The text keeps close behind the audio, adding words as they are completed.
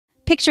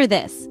Picture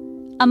this: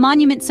 a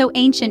monument so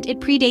ancient it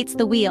predates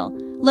the wheel,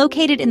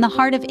 located in the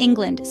heart of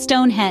England,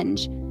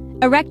 Stonehenge.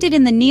 Erected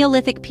in the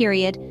Neolithic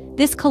period,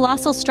 this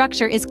colossal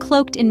structure is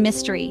cloaked in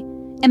mystery.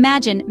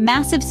 Imagine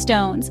massive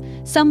stones,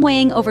 some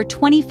weighing over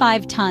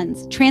 25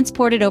 tons,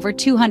 transported over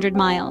 200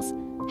 miles.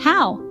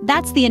 How?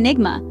 That's the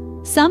enigma.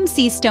 Some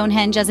see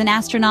Stonehenge as an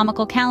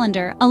astronomical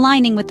calendar,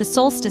 aligning with the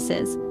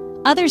solstices.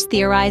 Others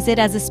theorize it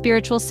as a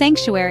spiritual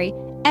sanctuary,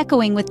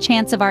 echoing with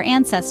chants of our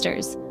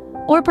ancestors.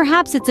 Or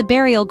perhaps it's a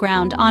burial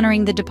ground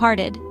honoring the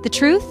departed. The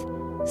truth?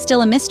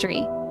 Still a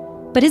mystery.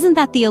 But isn't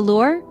that the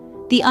allure?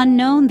 The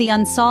unknown, the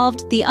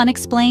unsolved, the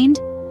unexplained?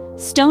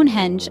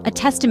 Stonehenge, a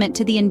testament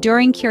to the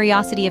enduring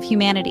curiosity of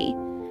humanity.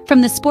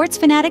 From the sports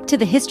fanatic to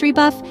the history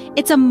buff,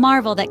 it's a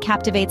marvel that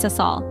captivates us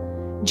all.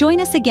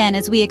 Join us again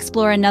as we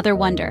explore another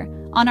wonder,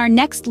 on our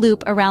next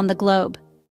loop around the globe.